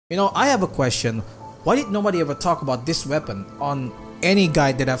You know, I have a question. Why did nobody ever talk about this weapon on any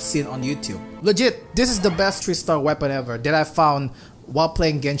guide that I've seen on YouTube? Legit, this is the best 3-star weapon ever that I found while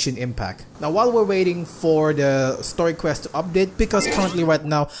playing Genshin Impact. Now, while we're waiting for the story quest to update, because currently right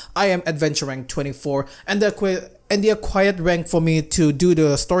now I am adventure rank 24 and the acquired rank for me to do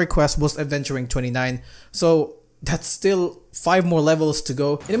the story quest was adventure rank 29. So that's still 5 more levels to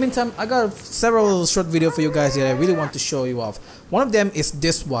go. In the meantime, I got several short videos for you guys that I really want to show you off. One of them is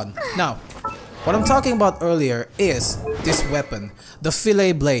this one. Now, what I'm talking about earlier is this weapon, the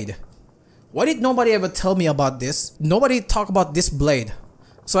fillet blade. Why did nobody ever tell me about this? Nobody talk about this blade.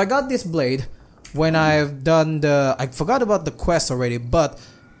 So I got this blade when I've done I forgot about the quest already, but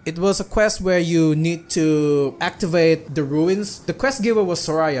it was a quest where you need to activate the ruins. The quest giver was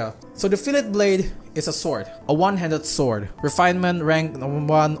Soraya. So the fillet blade is a sword, a one-handed sword. Refinement rank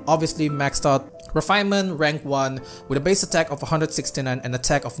 1, obviously maxed out. Refinement rank 1 with a base attack of 169 and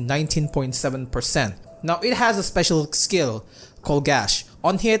attack of 19.7%. Now it has a special skill called Gash.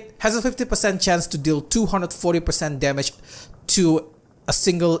 On hit, has a 50% chance to deal 240% damage to a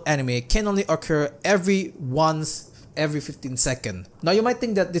single enemy. It can only occur once every 15 seconds. Now you might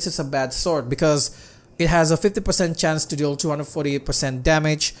think that this is a bad sword because it has a 50% chance to deal 240%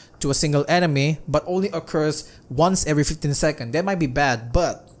 damage to a single enemy, but only occurs once every 15 seconds. That might be bad,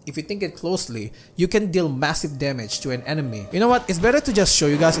 but if you think it closely, you can deal massive damage to an enemy. You know what? It's better to just show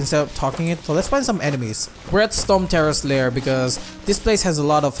you guys instead of talking it. So let's find some enemies. We're at Storm Terror's lair because this place has a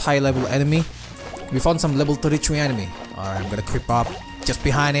lot of high level enemy. We found some level 33 enemy. Alright, I'm gonna creep up just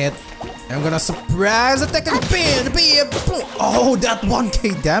behind it. And I'm gonna surprise attack and bam! Oh, that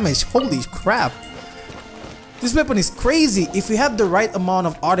 1k damage. Holy crap. This weapon is crazy. If you have the right amount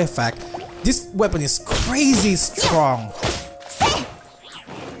of artifact, this weapon is crazy strong.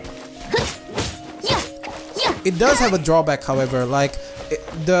 It does have a drawback, however, like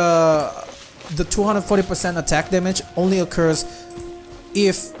the 240% attack damage only occurs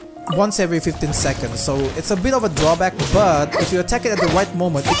once every 15 seconds, so it's a bit of a drawback, but if you attack it at the right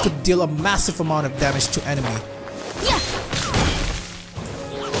moment, it could deal a massive amount of damage to enemy.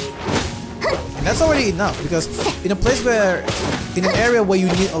 And that's already enough, because in an area where you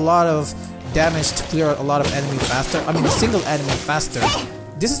need a lot of damage to clear out a lot of enemy faster, a single enemy faster,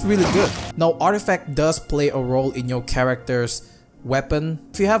 this is really good. Now, artifact does play a role in your character's weapon.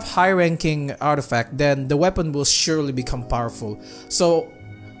 If you have high ranking artifact, then the weapon will surely become powerful. So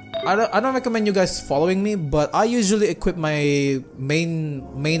I don't recommend you guys following me, but I usually equip my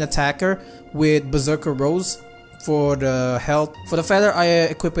main attacker with Berserker Rose for the health. For the feather, I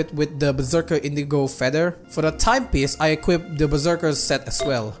equip it with the Berserker Indigo Feather. For the timepiece, I equip the Berserker set as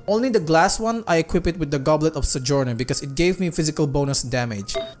well. Only the glass one, I equip it with the Goblet of Sojourner because it gave me physical bonus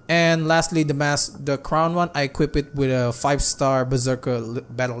damage. And lastly, the crown one, I equip it with a 5-star Berserker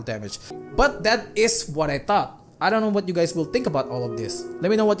battle damage. But that is what I thought. I don't know what you guys will think about all of this. Let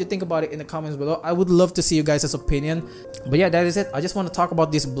me know what you think about it in the comments below. I would love to see you guys' opinion. But yeah, that is it. I just want to talk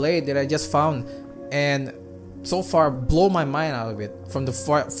about this blade that I just found and so far blow my mind out of it from the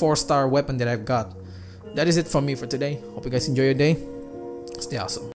 4-star weapon that I've got. That is it from me for today. Hope you guys enjoy your day. Stay awesome.